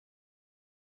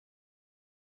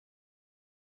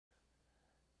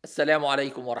Assalamu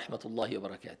alaikum wa rahmatullahi wa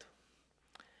barakatuh.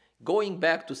 Going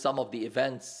back to some of the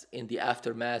events in the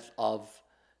aftermath of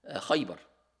Khaybar.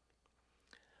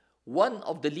 One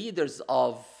of the leaders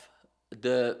of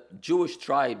the Jewish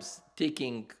tribes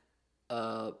taking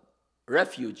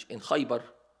refuge in Khaybar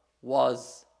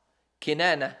was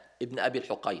Kinana ibn Abi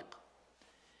al-Huqayq.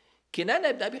 Kinana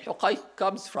ibn Abi al-Huqayq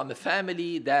comes from a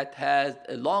family that has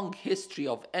a long history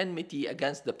of enmity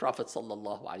against the Prophet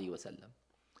sallallahu alaihi wasallam.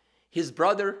 His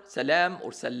brother Salam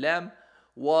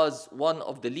was one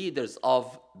of the leaders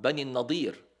of Bani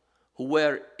Nadir who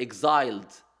were exiled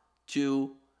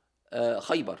to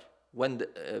Khaybar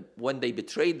when they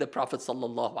betrayed the Prophet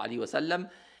sallallahu alaihi wasallam,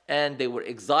 and they were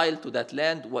exiled to that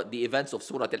land. What the events of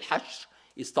Surah Al-Hashr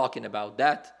is talking about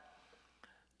that.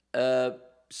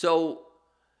 So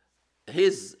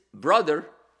his brother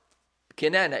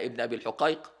Kinana ibn Abi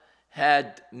al-Huqayq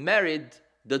had married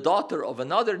the daughter of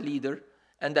another leader,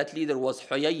 and that leader was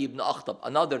Huyay ibn Akhtab,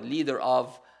 another leader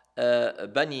of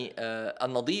Bani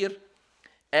al-Nadir.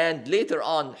 And later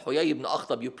on, Huyay ibn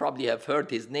Akhtab, you probably have heard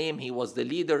his name. He was the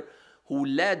leader who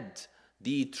led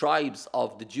the tribes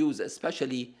of the Jews,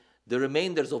 especially the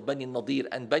remainders of Bani Nadir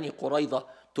and Bani Qurayza,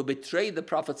 to betray the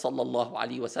Prophet sallallahu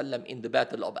alaihi wasallam in the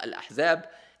Battle of Al-Ahzab.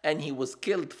 And he was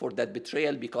killed for that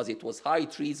betrayal because it was high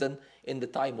treason in the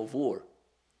time of war.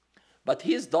 But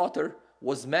his daughter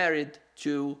was married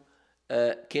to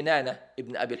Kinana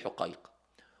ibn Abi al-Huqayq.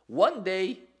 One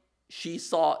day, she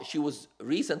was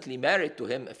recently married to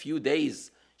him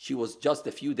she was just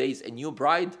a few days a new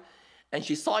bride, and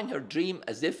she saw in her dream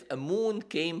as if a moon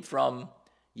came from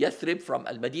Yathrib, from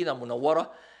Al-Madinah Munawwara,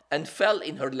 and fell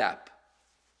in her lap.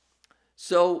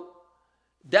 So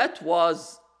that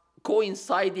was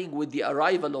coinciding with the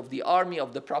arrival of the army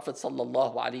of the Prophet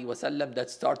sallallahu alaihi wasallam that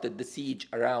started the siege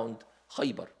around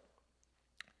Khaybar.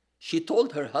 She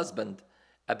told her husband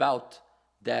about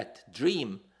that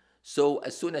dream. So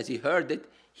as soon as he heard it,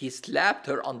 he slapped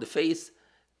her on the face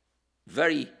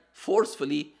very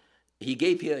forcefully. He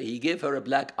gave her a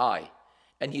black eye,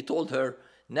 and he told her,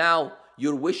 now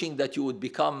you're wishing that you would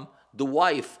become the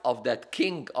wife of that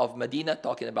king of Medina,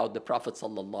 talking about the Prophet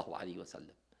sallallahu alaihi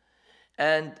wasallam.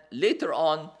 And later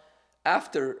on,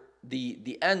 after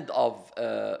the end of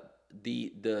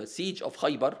the siege of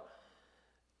Khaybar,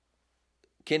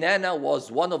 Kinana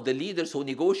was one of the leaders who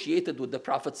negotiated with the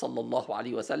Prophet sallallahu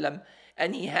alaihi wasallam,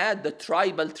 and he had the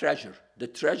tribal treasure, the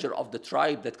treasure of the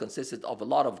tribe that consisted of a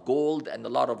lot of gold and a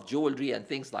lot of jewelry and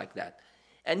things like that.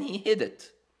 And he hid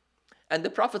it. And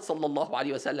the Prophet sallallahu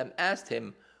alaihi wasallam asked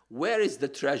him, where is the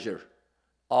treasure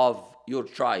of your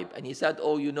tribe? And he said,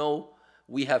 oh, you know,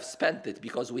 we have spent it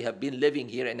because we have been living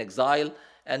here in exile,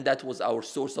 and that was our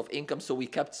source of income, so we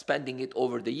kept spending it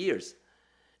over the years.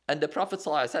 And the Prophet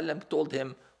ﷺ told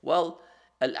him, well,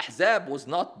 Al-Ahzab was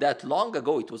not that long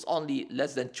ago. It was only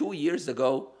less than 2 years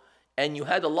ago, and you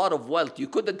had a lot of wealth. You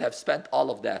couldn't have spent all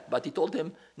of that. But he told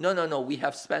him, no, we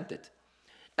have spent it.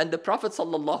 And the Prophet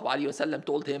ﷺ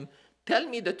told him, tell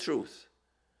me the truth.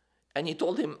 And he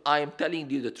told him, I am telling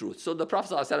you the truth. So the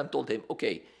Prophet ﷺ told him,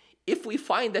 okay, if we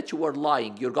find that you are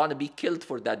lying, you're going to be killed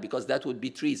for that, because that would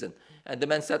be treason. And the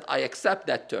man said, I accept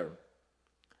that term.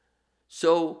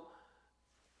 So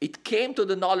it came to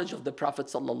the knowledge of the Prophet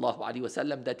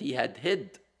ﷺ that he had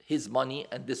hid his money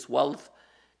and this wealth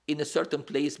in a certain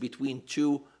place between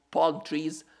two palm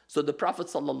trees. So the Prophet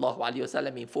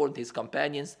ﷺ informed his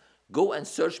companions, go and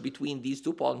search between these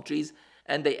two palm trees.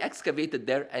 And they excavated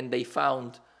there, and they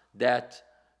found that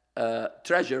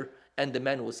treasure, and the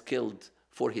man was killed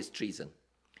for his treason.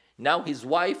 Now his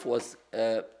wife was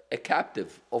a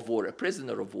captive of war, a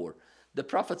prisoner of war. The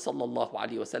Prophet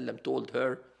ﷺ told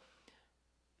her,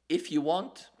 if you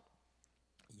want,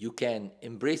 you can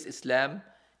embrace Islam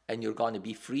and you're going to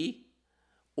be free.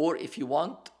 Or if you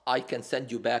want, I can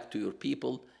send you back to your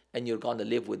people and you're going to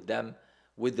live with them,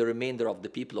 with the remainder of the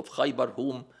people of Khaybar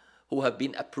who have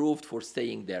been approved for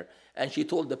staying there. And she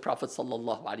told the Prophet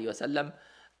ﷺ,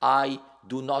 I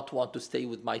do not want to stay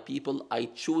with my people. I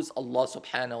choose Allah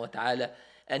subhanahu wa ta'ala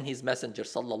and His Messenger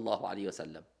sallallahu alayhi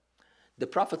wasallam. The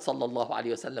Prophet sallallahu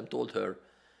alayhi wasallam told her,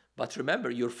 but remember,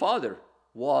 your father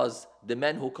was the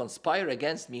man who conspired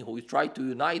against me, who tried to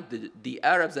unite the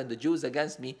Arabs and the Jews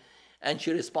against me. And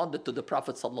she responded to the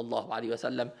Prophet sallallahu alaihi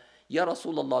wasallam, Ya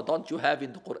Rasulullah, don't you have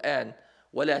in the Quran,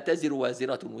 وَلَا تَزِرُ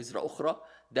وَازِرَةٌ وِزْرَ أُخْرَى,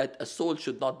 that a soul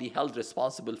should not be held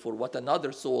responsible for what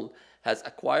another soul has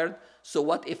acquired? So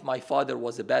what if my father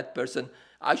was a bad person?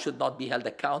 I should not be held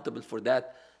accountable for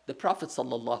that. The Prophet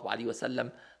sallallahu alaihi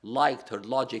wasallam liked her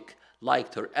logic,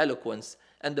 liked her eloquence,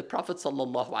 and the Prophet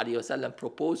sallallahu alaihi wasallam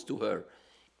proposed to her,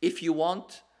 if you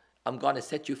want, I'm going to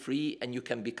set you free and you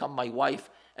can become my wife,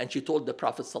 And she told the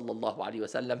Prophet sallallahu alaihi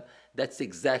wasallam, that's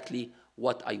exactly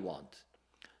what I want.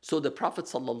 So the Prophet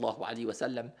sallallahu alaihi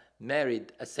wasallam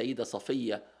married Sayyida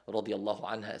Safiya radiallahu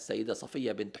anha, Sayyida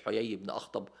Safiya bint Huyay ibn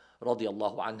Akhtab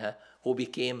radiallahu anha, who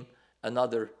became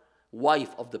another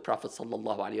wife of the Prophet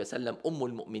sallallahu alaihi wasallam,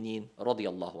 al-Mu'mineen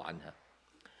radiallahu anha.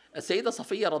 Sayyida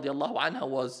Safiya radiallahu anha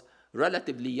was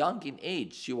relatively young in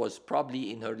age. She was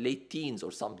probably in her late teens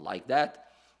or something like that.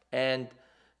 And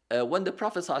when the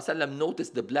Prophet ﷺ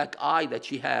noticed the black eye that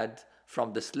she had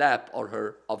from the slap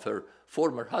of her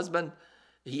former husband,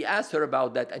 he asked her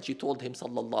about that, and she told him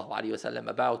sallallahu alaihi wasallam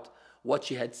about what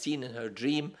she had seen in her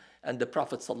dream, and the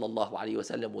Prophet sallallahu alaihi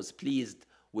wasallam was pleased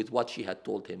with what she had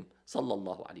told him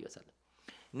sallallahu alaihi wasallam.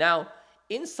 Now,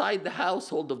 inside the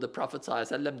household of the Prophet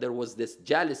ﷺ, there was this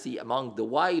jealousy among the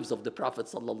wives of the Prophet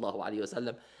sallallahu alaihi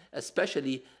wasallam,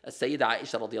 especially Sayyida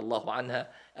Aisha radiallahu anha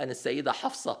and Sayyida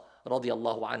Hafsa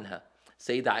radiallahu anha.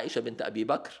 Sayyida Aisha bint Abi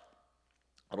Bakr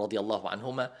radiallahu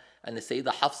anhuma and Sayyida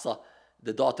Hafsa,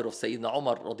 the daughter of Sayyidina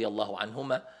Umar radiallahu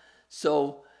anhuma.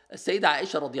 So Sayyida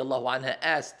Aisha radiallahu anha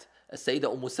asked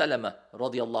Sayyida Salama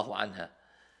radiallahu anha,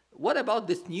 what about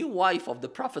this new wife of the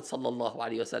Prophet sallallahu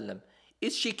alaihi wasallam?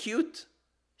 Is she cute?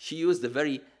 She used a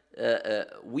very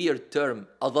weird term,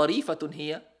 أَظَرِيفَةٌ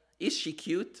هِيَ? Is she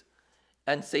cute?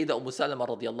 And Sayyida Salama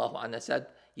radiallahu anha said,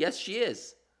 yes, she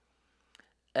is.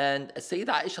 And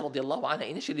Sayyida Aisha radiallahu anha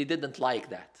initially didn't like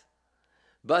that.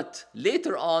 But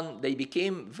later on, they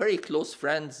became very close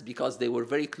friends because they were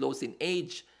very close in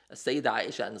age, Sayyida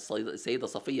Aisha and Sayyida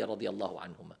Safiya radiallahu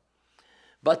anhuma.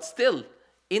 But still,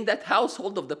 in that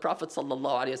household of the Prophet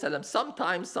sallallahu alaihi wasallam,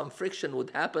 sometimes some friction would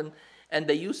happen, and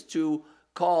they used to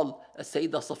call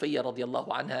Sayyida Safiya radiallahu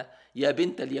anha, Ya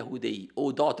bint al-Yahudi,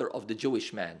 O daughter of the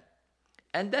Jewish man.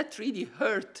 And that really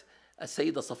hurt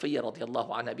Sayyida Safiya radiallahu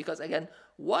anha, because again,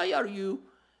 why are you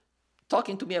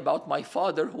talking to me about my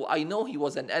father, who I know he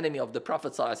was an enemy of the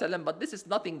Prophet sallallahu alaihi wasallam, but this is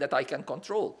nothing that I can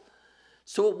control.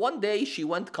 So one day she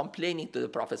went complaining to the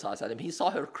Prophet sallallahu alaihi wasallam. He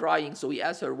saw her crying, so he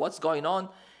asked her, what's going on?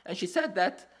 And she said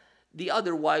that the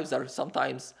other wives are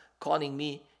sometimes calling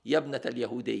me Yabnat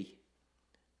al-Yahudi.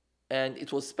 And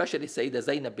it was especially Sayyida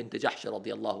Zainab bint Jahsh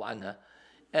radiallahu anha.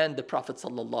 And the Prophet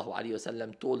sallallahu alaihi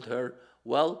wasallam told her,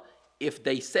 well, if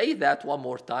they say that one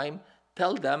more time,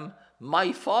 tell them,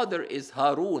 my father is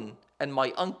Harun and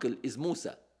my uncle is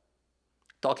Musa.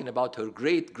 Talking about her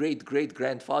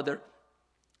great-great-great-grandfather,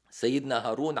 Sayyidina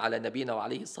Harun ala nabina wa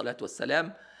alayhi salatu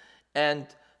wassalam, and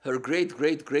her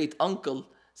great-great-great-uncle,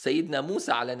 Sayyidina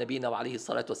Musa ala nabina wa alayhi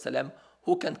salatu wassalam,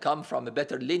 who can come from a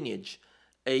better lineage,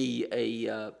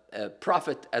 a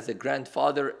prophet as a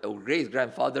grandfather or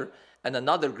great-grandfather, and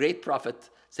another great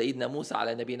prophet, Sayyidina Musa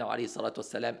ala nabina wa alayhi salatu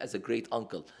wassalam, as a great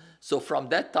uncle. So from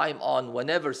that time on,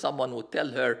 whenever someone would tell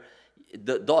her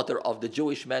the daughter of the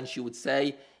Jewish man, she would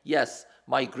say, yes,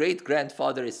 my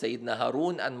great-grandfather is Sayyidina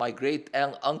Harun and my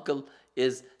great-uncle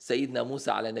is Sayyidina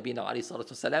Musa ala nabina wa alayhi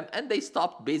salatu wassalam. And they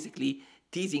stopped basically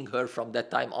teasing her from that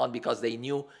time on because they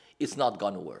knew it's not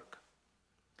going to work.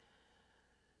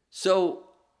 So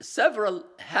several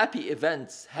happy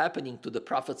events happening to the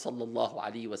Prophet sallallahu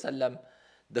alaihi wasallam: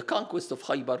 the conquest of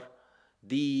Khaybar,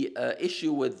 the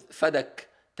issue with Fadak,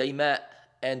 Tayma,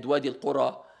 and Wadi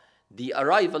al-Qura, the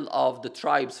arrival of the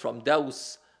tribes from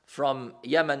Daws, from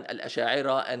Yemen,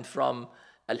 al-Asha'ira, and from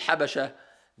al-Habasha,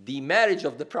 the marriage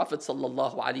of the Prophet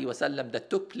sallallahu alaihi wasallam that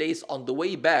took place on the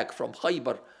way back from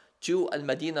Khaybar to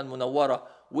al-Madinah al-Munawwara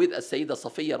with Sayyida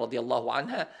Safiya radiallahu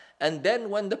anha. And then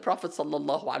when the Prophet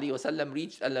sallallahu alaihi wasallam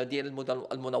reached al-Madinah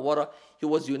al-Munawwara, he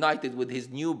was united with his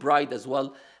new bride as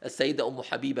well, Sayyida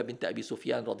Habiba bint Abi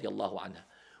Sufyan radiallahu anha.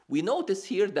 We notice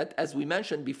here that, as we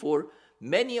mentioned before,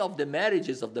 many of the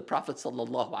marriages of the Prophet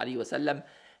sallallahu alaihi wasallam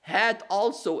had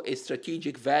also a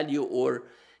strategic value or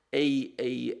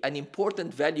an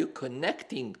important value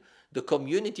connecting the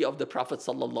community of the Prophet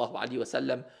sallallahu alaihi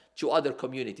wasallam to other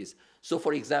communities. So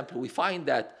for example, we find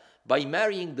that by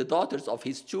marrying the daughters of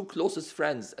his two closest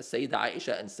friends, Sayyida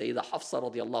Aisha and Sayyida Hafsa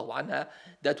radiallahu anha,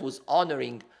 that was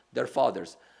honoring their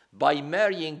fathers. By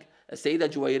marrying Sayyida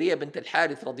Juwayriyah bint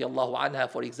al-Harith radiallahu anha,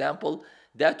 for example,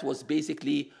 that was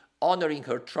basically honoring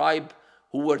her tribe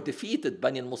who were defeated,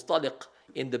 Bani al-Mustaliq,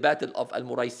 in the battle of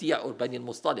al-Muraysiyah or Bani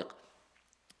al-Mustaliq.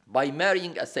 By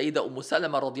marrying Sayyida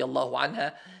Salama radiallahu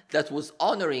anha, that was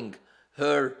honoring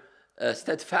her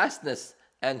steadfastness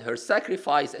and her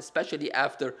sacrifice, especially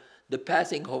after the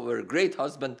passing of her great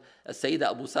husband,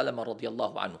 Sayyida Abu Salama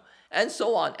radiallahu anhu, and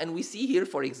so on. And we see here,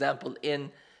 for example,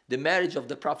 in the marriage of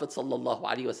the Prophet sallallahu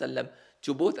alaihi wasallam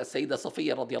to both Sayyida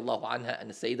Safiya radiallahu anha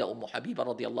and Sayyida Habiba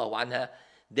radiallahu anha,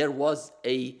 there was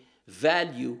a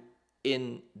value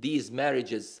in these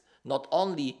marriages, not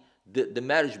only the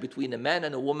marriage between a man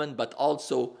and a woman, but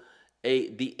also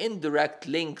the indirect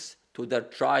links to their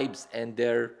tribes and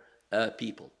their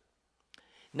people.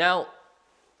 Now,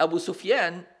 Abu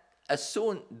Sufyan,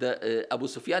 Abu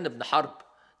Sufyan ibn Harb,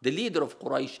 the leader of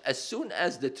Quraysh, as soon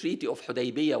as the Treaty of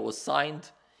Hudaybiyah was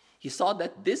signed, he saw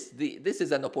that this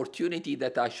is an opportunity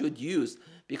that I should use,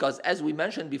 because as we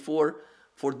mentioned before,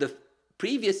 for the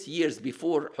previous years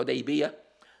before Hudaybiyah,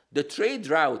 the trade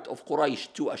route of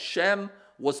Quraysh to Ash-Sham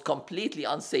was completely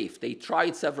unsafe. They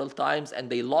tried several times and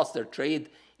they lost their trade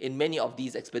in many of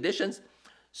these expeditions.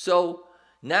 So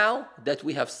now that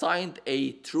we have signed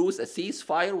a truce, a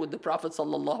ceasefire with the Prophet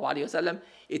ﷺ,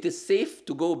 it is safe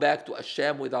to go back to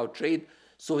Ash-Sham with our trade.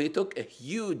 So he took a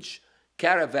huge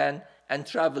caravan and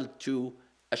traveled to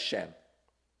Ash-Sham.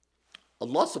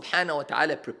 Allah subhanahu wa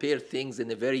ta'ala prepared things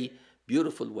in a very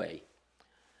beautiful way.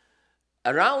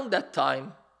 Around that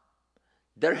time,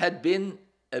 there had been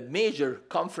a major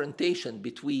confrontation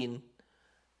between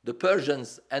the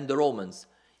Persians and the Romans.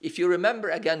 If you remember,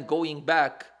 again, going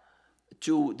back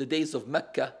to the days of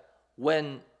Mecca,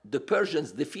 when the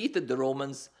Persians defeated the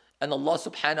Romans, and Allah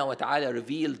subhanahu wa ta'ala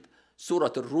revealed Surah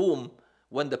Al-Rum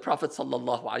when the Prophet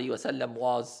sallallahu alaihi wasallam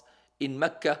was in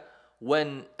Mecca,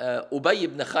 when Ubay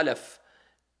ibn Khalaf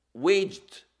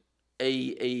waged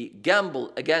a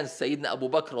gamble against Sayyidina Abu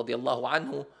Bakr radiallahu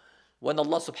anhu, when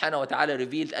Allah subhanahu wa ta'ala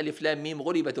revealed Alif Lam Mim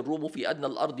غُلِبَتِ الرُّومُ فِي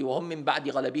أَدْنَى الْأَرْضِ وَهُمْ مِنْ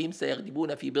بَعْدِ غَلَبِهِمْ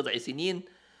سَيَغْلِبُونَ فِي بِضْعِ سِنِينَ.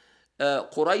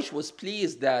 Quraysh was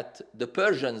pleased that the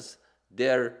Persians,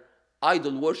 their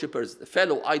idol worshippers,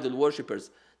 fellow idol worshippers,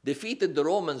 defeated the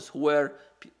Romans who were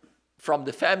from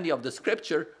the family of the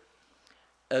scripture.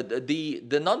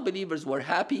 The non-believers were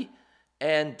happy,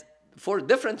 and for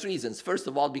different reasons. First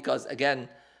of all, because again,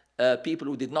 people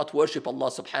who did not worship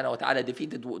Allah subhanahu wa ta'ala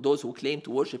defeated those who claimed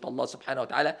to worship Allah subhanahu wa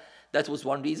ta'ala. That was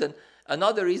one reason.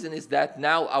 Another reason is that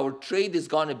now our trade is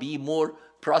going to be more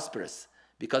prosperous,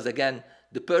 because again,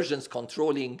 the Persians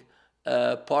controlling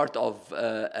part of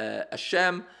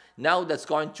Ash-Sham, now that's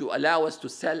going to allow us to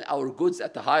sell our goods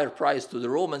at a higher price to the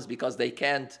Romans, because they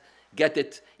can't get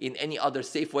it in any other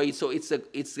safe way. So it's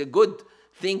a good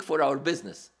thing for our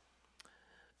business.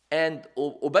 And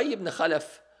Ubay ibn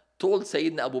Khalaf told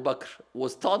Sayyidina Abu Bakr,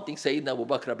 was taunting Sayyidina Abu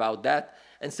Bakr about that.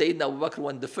 And Sayyidina Abu Bakr,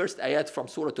 when the first ayat from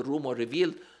Surah Al-Rum were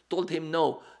revealed, told him,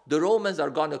 no, the Romans are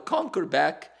going to conquer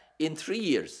back in 3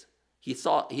 years. He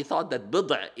thought that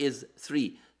bid'a is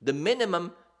 3. The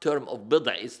minimum term of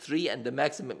bid'a is 3 and the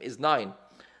maximum is 9.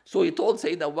 So he told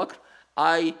Sayyidina Abu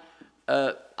Bakr,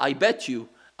 I bet you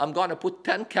I'm going to put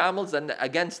 10 camels and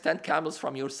against 10 camels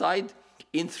from your side.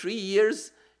 In 3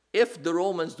 years, if the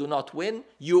Romans do not win,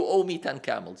 you owe me 10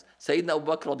 camels. Sayyidina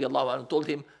Abu Bakr radiallahu anhu told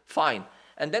him, fine.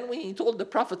 And then when he told the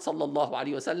Prophet sallallahu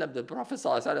alaihi wasallam, the Prophet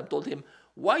sallallahu alaihi wasallam told him,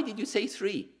 why did you say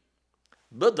 3?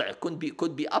 Bid'a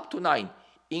could be up to 9.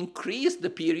 Increase the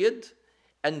period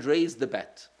and raise the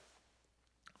bet.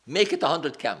 Make it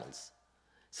 100 camels.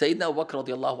 Sayyidina Abu Bakr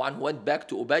radiallahu anhu went back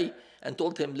to Ubay and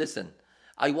told him, listen,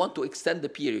 I want to extend the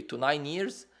period to 9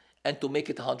 years and to make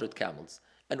it 100 camels.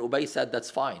 And Ubay said, that's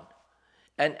fine.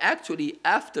 And actually,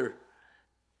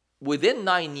 within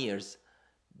 9 years,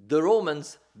 the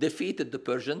Romans defeated the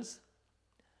Persians,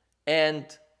 and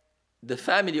the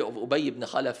family of Ubay ibn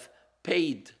Khalaf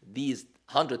paid these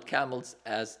 100 camels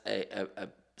as a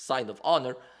sign of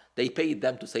honor. They paid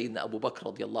them to Sayyidina Abu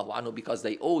Bakr radiallahu anhu because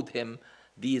they owed him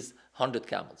these 100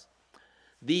 camels.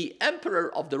 The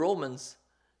emperor of the Romans,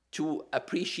 to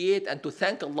appreciate and to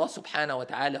thank Allah subhanahu wa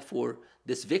ta'ala for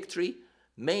this victory,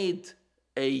 made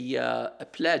a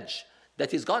pledge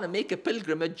that he's going to make a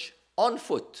pilgrimage on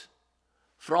foot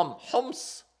from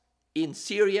Homs in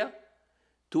Syria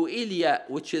to Ilya,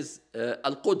 which is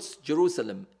Al-Quds,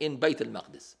 Jerusalem, in Bayt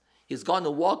al-Maqdis. He's going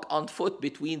to walk on foot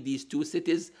between these two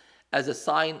cities as a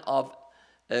sign of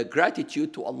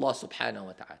gratitude to Allah subhanahu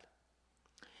wa ta'ala.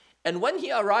 And when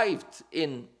he arrived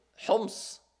in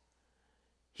Homs,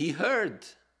 he heard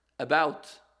about,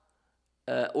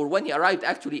 or when he arrived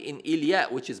actually in Ilya,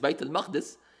 which is Bayt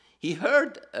al-Maqdis,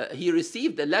 he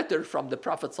received a letter from the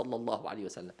Prophet sallallahu alaihi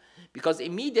wasallam. Because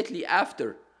immediately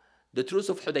after the Truce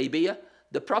of Hudaybiyah,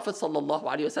 the Prophet sallallahu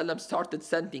alaihi wasallam started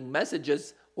sending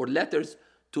messages or letters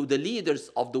to the leaders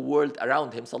of the world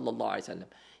around him sallallahu alaihi wasallam.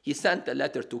 He sent a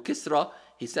letter to Kisra,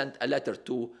 he sent a letter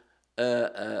to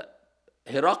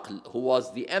Herakl, who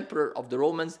was the emperor of the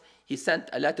Romans. He sent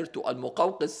a letter to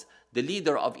Al-Muqawqis, the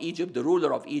leader of Egypt, the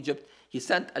ruler of Egypt. He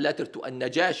sent a letter to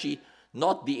Al-Najashi,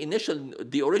 not the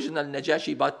original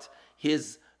Najashi, but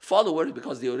his follower,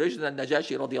 because the original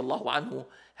Najashi radiallahu anhu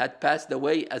had passed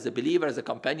away as a believer, as a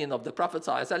companion of the Prophet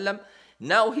sallallahu alaihi wasallam.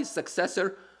 Now his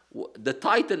successor The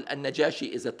title An-Najashi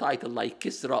is a title like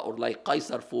Kisra or like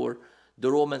Qaisar for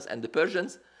the Romans and the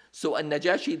Persians. So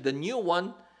An-Najashi, the new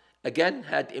one, again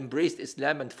had embraced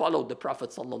Islam and followed the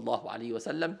Prophet sallallahu alaihi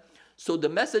wasallam. So the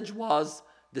message was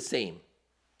the same.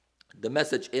 The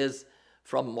message is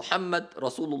from Muhammad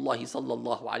Rasulullah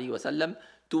sallallahu alaihi wasallam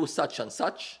to such and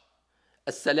such.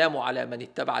 Assalamu ala man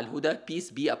ittaba al-huda.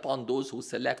 Peace be upon those who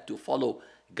select to follow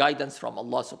guidance from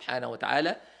Allah subhanahu wa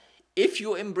ta'ala. If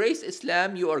you embrace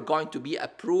Islam, you are going to be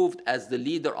approved as the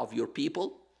leader of your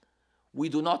people. We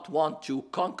do not want to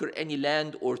conquer any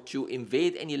land or to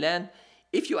invade any land.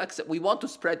 If you accept, we want to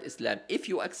spread Islam. If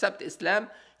you accept Islam,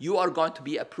 you are going to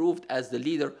be approved as the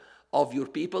leader of your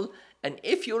people. And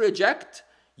if you reject,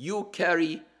 you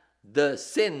carry the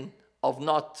sin of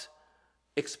not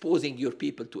exposing your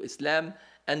people to Islam.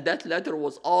 And that letter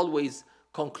was always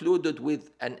concluded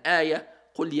with an ayah.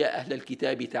 قل يا أهل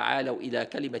الكتاب تعالوا إلى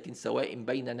كلمة سواء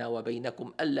بيننا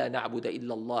وبينكم ألا نعبد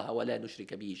إلا الله ولا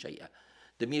نشرك به شيئا.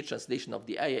 The mere translation of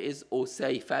the ayah is, O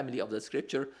say, family of the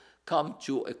scripture, come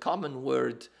to a common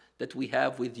word that we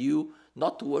have with you,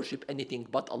 not to worship anything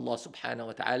but Allah subhanahu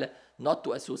wa ta'ala, not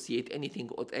to associate anything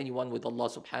with anyone with Allah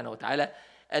subhanahu wa ta'ala,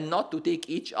 and not to take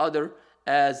each other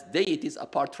as deities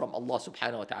apart from Allah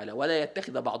subhanahu wa ta'ala. ولا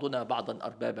يتخذ بعضنا بعضا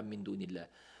أربابا من دون الله.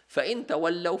 فإن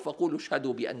تولوا فقولوا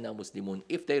اشهدوا بأننا مسلمون.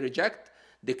 If they reject,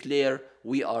 declare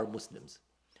we are Muslims.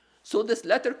 So this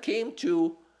letter came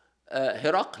to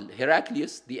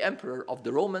Heraclius, the emperor of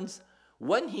the Romans,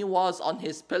 when he was on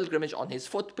his pilgrimage, on his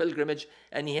foot pilgrimage,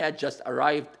 and he had just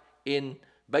arrived in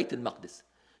Bayt al-Maqdis.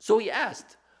 So he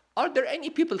asked, are there any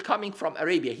people coming from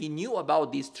Arabia? He knew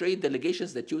about these trade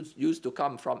delegations that used to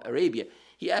come from Arabia.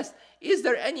 He asked, is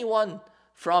there anyone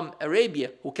from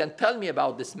Arabia who can tell me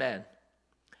about this man?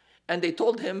 And they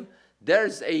told him,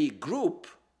 there's a group,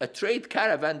 a trade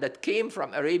caravan that came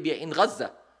from Arabia in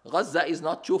Gaza. Gaza is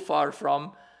not too far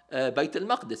from Bayt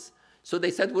al-Maqdis. So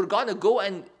they said, we're going to go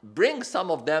and bring some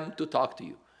of them to talk to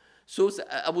you. So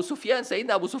Abu Sufyan,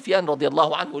 Sayyidina Abu Sufyan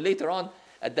radiallahu anhu, later on,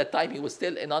 at that time he was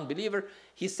still an unbeliever,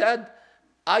 he said,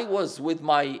 I was with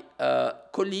my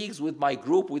colleagues, with my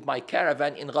group, with my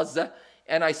caravan in Gaza,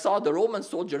 and I saw the Roman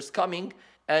soldiers coming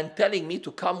and telling me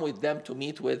to come with them to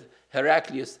meet with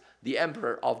Heraclius, the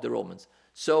emperor of the Romans.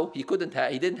 So he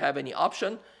didn't have any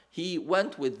option. He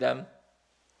went with them,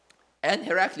 and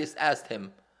Heraclius asked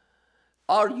him,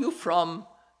 are you from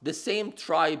the same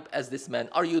tribe as this man?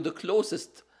 Are you the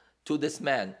closest to this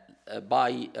man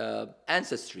by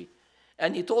ancestry?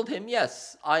 And he told him,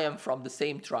 yes, I am from the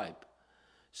same tribe.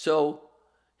 So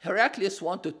Heraclius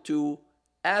wanted to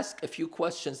ask a few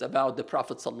questions about the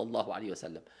Prophet sallallahu alaihi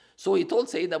wasallam. So he told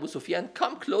Sayyidina Abu Sufyan,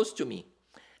 come close to me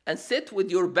and sit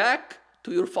with your back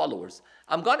to your followers.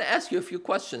 I'm going to ask you a few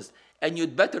questions, and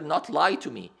you'd better not lie to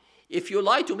me. If you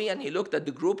lie to me, and he looked at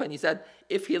the group and he said,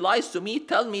 if he lies to me,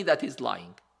 tell me that he's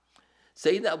lying.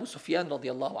 Sayyidina Abu Sufyan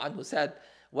radiallahu anhu said,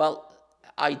 well,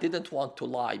 I didn't want to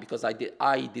lie because I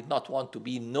did not want to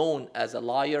be known as a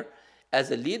liar. As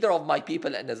a leader of my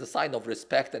people and as a sign of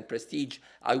respect and prestige,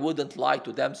 I wouldn't lie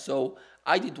to them. So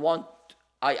I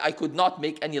could not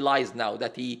make any lies now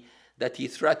that he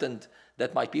threatened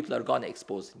that my people are going to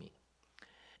expose me.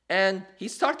 And he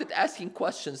started asking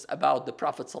questions about the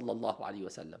Prophet sallallahu alaihi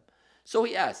wasallam. So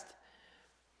he asked,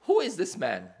 who is this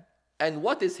man? And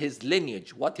what is his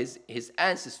lineage? What is his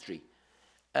ancestry?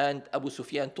 And Abu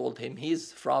Sufyan told him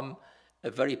he's from a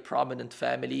very prominent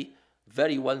family,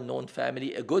 very well-known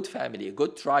family, a good tribe,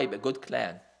 a good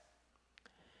clan.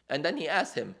 And then he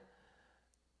asked him,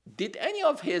 did any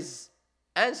of his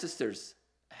ancestors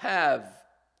have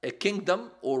a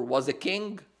kingdom or was a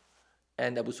king?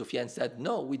 And Abu Sufyan said,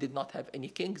 no, we did not have any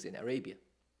kings in Arabia.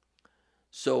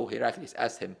 So Heraclius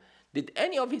asked him, did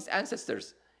any of his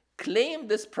ancestors claim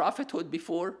this prophethood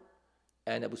before?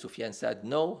 And Abu Sufyan said,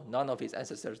 no, none of his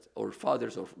ancestors or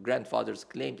fathers or grandfathers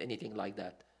claimed anything like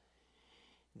that.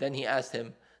 Then he asked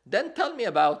him, then tell me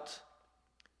about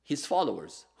his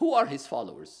followers. Who are his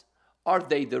followers? Are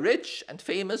they the rich and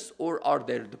famous, or are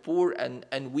they the poor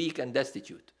and weak and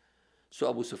destitute? So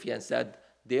Abu Sufyan said,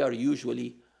 they are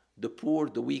usually the poor,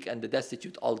 the weak, and the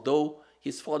destitute, although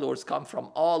his followers come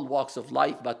from all walks of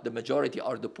life, but the majority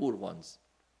are the poor ones.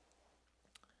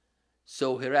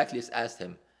 So Heraclius asked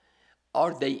him,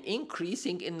 are they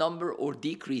increasing in number or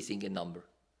decreasing in number?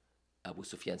 Abu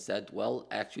Sufyan said, well,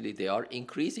 actually they are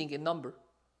increasing in number.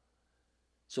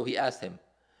 So he asked him,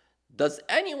 does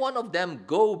any one of them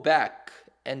go back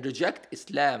and reject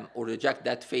Islam or reject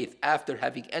that faith after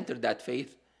having entered that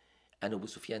faith? And Abu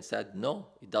Sufyan said, no,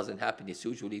 it doesn't happen. It's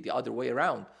usually the other way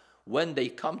around. When they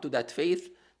come to that faith,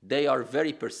 they are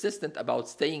very persistent about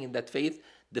staying in that faith.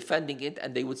 defending it,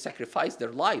 and they would sacrifice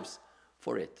their lives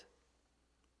for it.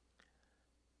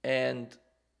 And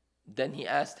then he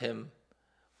asked him,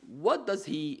 what does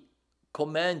he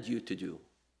command you to do?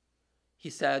 He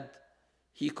said,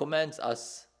 he commands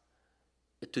us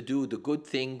to do the good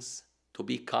things, to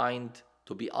be kind,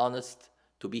 to be honest,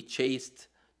 to be chaste,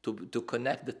 to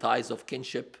connect the ties of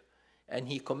kinship. And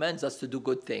he commands us to do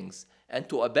good things and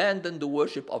to abandon the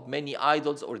worship of many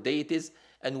idols or deities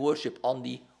and worship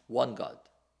only one God.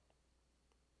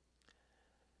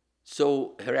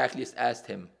 So Heraclius asked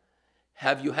him,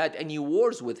 have you had any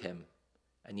wars with him?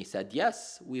 And he said,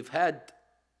 yes, we've had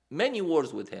many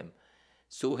wars with him.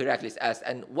 So Heraclius asked,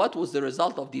 and what was the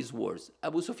result of these wars?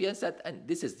 Abu Sufyan said, and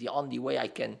this is the only way I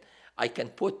can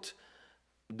put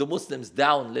the Muslims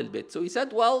down a little bit. So he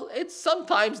said, well, it's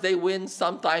sometimes they win,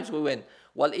 sometimes we win.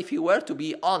 Well, if you were to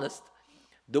be honest,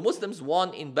 the Muslims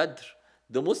won in Badr,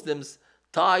 the Muslims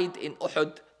tied in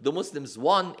Uhud, the Muslims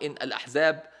won in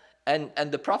Al-Ahzab, and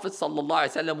the Prophet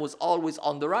ﷺ was always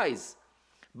on the rise.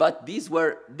 But this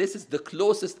is the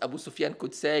closest Abu Sufyan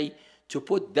could say to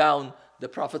put down the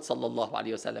Prophet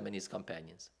ﷺ and his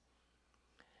companions.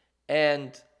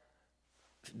 And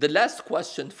the last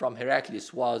question from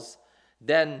Heraclius was,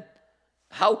 then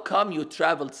how come you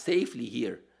traveled safely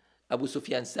here? Abu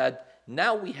Sufyan said,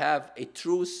 now we have a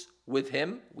truce with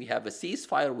him, we have a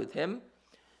ceasefire with him.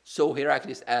 So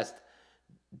Heraclius asked,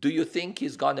 do you think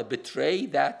he's going to betray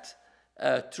that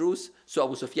truce? So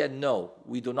Abu Sufyan, no,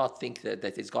 we do not think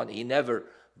that he's going to. He never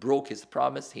broke his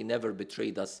promise, he never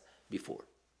betrayed us before.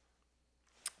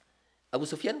 Abu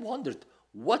Sufyan wondered,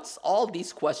 what's all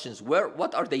these questions?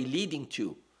 What are they leading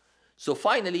to? So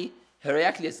finally,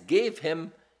 Heraclius gave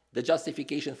him the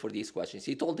justification for these questions.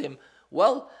 He told him,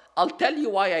 well, I'll tell you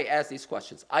why I asked these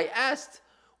questions. I asked,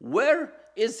 where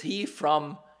is he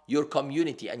from your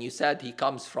community? And you said he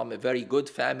comes from a very good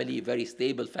family, very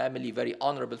stable family, very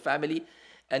honorable family.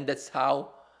 And that's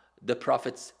how the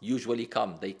prophets usually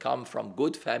come. They come from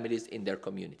good families in their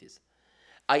communities.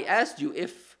 I asked you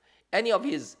if any of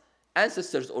his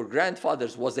ancestors or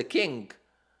grandfathers was a king,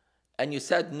 and you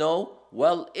said no.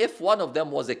 Well, if one of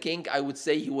them was a king, I would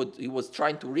say he was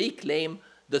trying to reclaim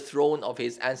the throne of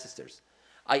his ancestors.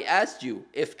 I asked you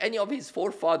if any of his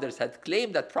forefathers had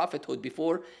claimed that prophethood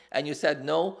before, and you said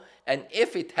no. And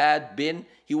if it had been,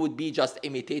 he would be just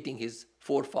imitating his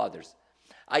forefathers.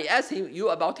 I asked you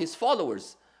about his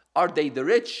followers. Are they the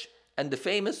rich and the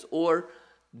famous, or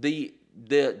the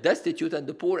destitute and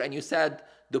the poor? And you said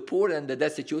the poor and the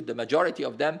destitute, the majority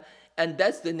of them. And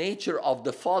that's the nature of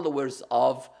the followers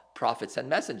of prophets and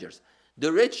messengers.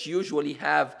 The rich usually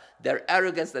have their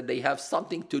arrogance that they have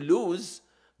something to lose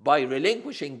by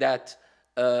relinquishing that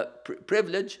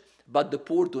privilege, but the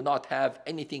poor do not have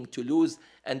anything to lose,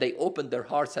 and they open their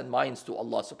hearts and minds to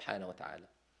Allah subhanahu wa ta'ala.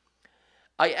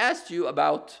 I asked you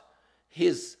about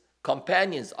his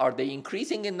companions. Are they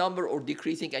increasing in number or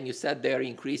decreasing? And you said they are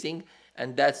increasing,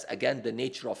 and that's again the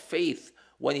nature of faith.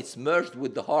 When it's merged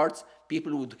with the hearts,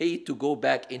 people would hate to go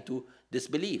back into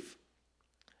disbelief.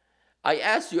 I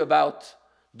asked you about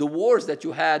the wars that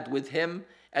you had with him,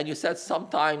 and you said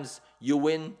sometimes you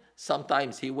win,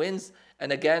 sometimes he wins.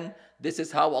 And again, this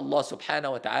is how Allah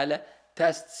subhanahu wa ta'ala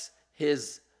tests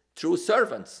his true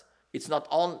servants. It's not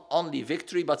only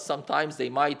victory, but sometimes they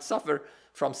might suffer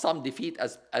from some defeat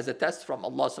as a test from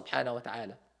Allah subhanahu wa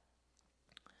ta'ala.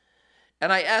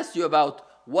 And I asked you about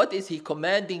what is he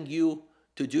commanding you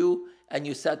to do, and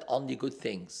you said only good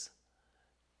things.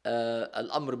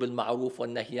 الأمر بالمعروف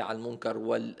والنهي عن المنكر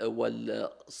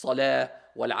والصلاة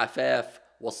والعفاف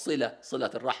والصلة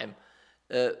صلة الرحم.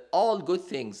 All good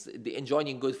things, the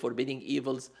enjoining good, forbidding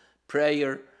evils,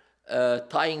 prayer,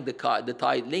 tying the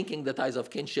tie, linking the ties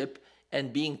of kinship,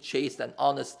 and being chaste and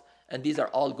honest. And these are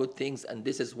all good things, and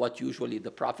this is what usually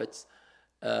the prophets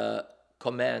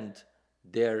command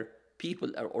their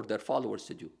people or their followers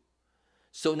to do.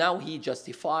 So now he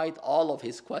justified all of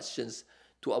his questions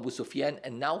to Abu Sufyan,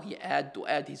 and now he had to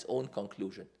add his own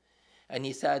conclusion. And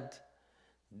he said,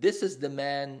 this is the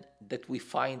man that we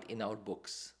find in our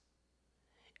books.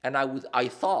 And I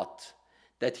thought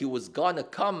that he was gonna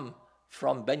come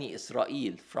from Bani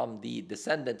Israel, from the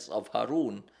descendants of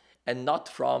Harun, and not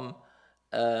from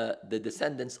the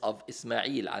descendants of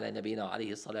Ismail ala nabina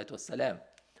alayhi salatu wassalam.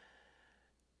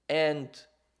 And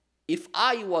if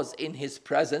I was in his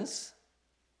presence,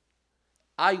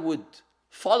 I would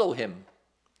follow him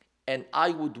and I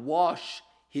would wash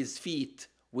his feet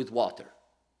with water.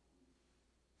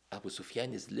 Abu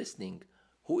Sufyan is listening.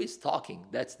 Who is talking?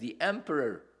 That's the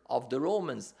emperor of the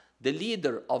Romans, the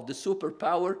leader of the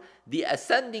superpower, the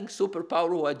ascending superpower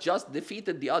who had just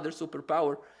defeated the other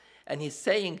superpower. And he's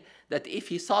saying that if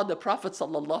he saw the Prophet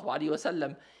sallallahu alaihi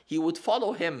wasallam, he would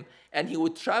follow him and he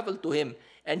would travel to him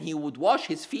and he would wash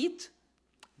his feet.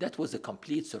 That was a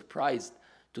complete surprise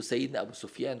to Sayyidina Abu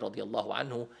Sufyan radiallahu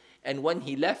anhu. And when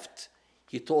he left,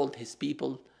 he told his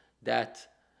people that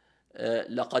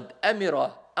لَقَدْ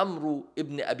أَمِرَ أَمْرُ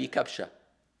ibn Abi Kabsha.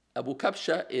 Abu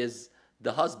Kabsha is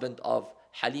the husband of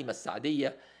Halima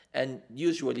Sa'diyya, and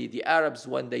usually the Arabs,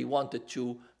 when they wanted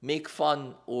to make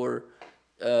fun or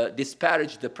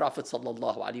disparage the Prophet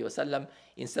sallallahu alaihi wasallam,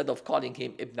 instead of calling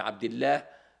him Ibn Abdullah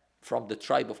from the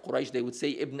tribe of Quraysh, they would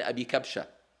say Ibn Abi Kabsha.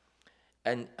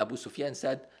 And Abu Sufyan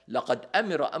said, لَقَدْ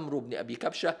أَمِرَ أَمْرُ ibn Abi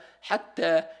Kabsha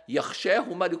حَتَّى يَخْشَاهُ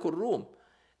مَلِكُ الرُّومِ.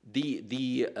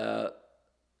 The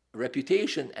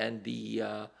reputation and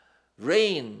the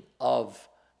reign of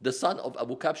the son of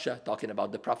Abu Kabsha, talking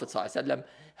about the Prophet ﷺ,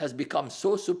 has become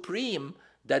so supreme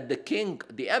that the king,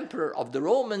 the emperor of the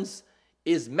Romans,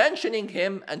 is mentioning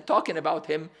him and talking about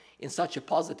him in such a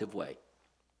positive way.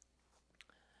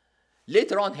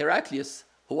 Later on, Heraclius,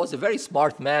 who was a very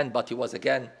smart man, but he was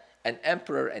again an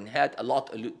emperor and had a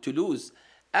lot to lose,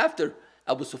 after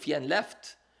Abu Sufyan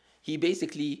left, he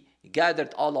basically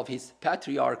gathered all of his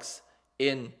patriarchs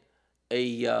in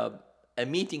a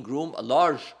meeting room, a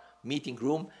large meeting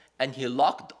room, and he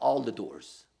locked all the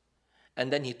doors.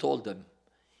 And then he told them,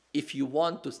 if you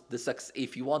want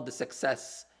the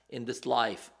success in this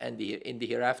life and in the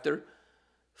hereafter,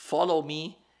 follow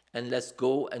me and let's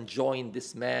go and join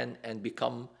this man and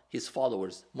become his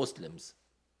followers, Muslims.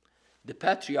 The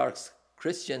patriarchs,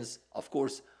 Christians, of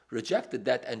course, rejected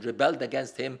that and rebelled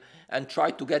against him and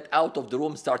tried to get out of the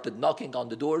room, started knocking on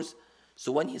the doors.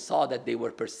 So when he saw that they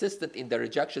were persistent in their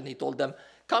rejection, he told them,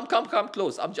 come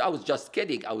close. I was just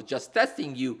kidding. I was just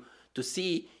testing you to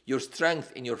see your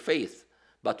strength in your faith.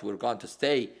 But we're going to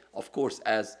stay, of course,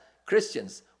 as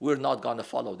Christians. We're not going to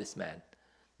follow this man.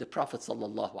 The Prophet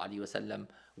sallallahu alaihi wasallam,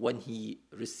 when he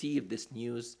received this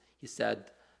news, he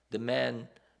said, the man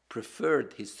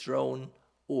preferred his throne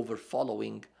over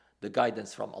following the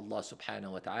guidance from Allah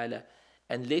subhanahu wa ta'ala.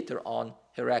 And later on,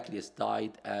 Heraclius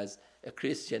died as a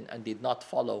Christian and did not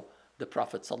follow the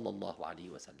Prophet sallallahu alaihi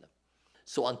wasallam.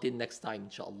 So until next time,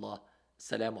 inshallah,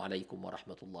 assalamu alaikum wa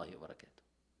rahmatullahi wa barakatuh.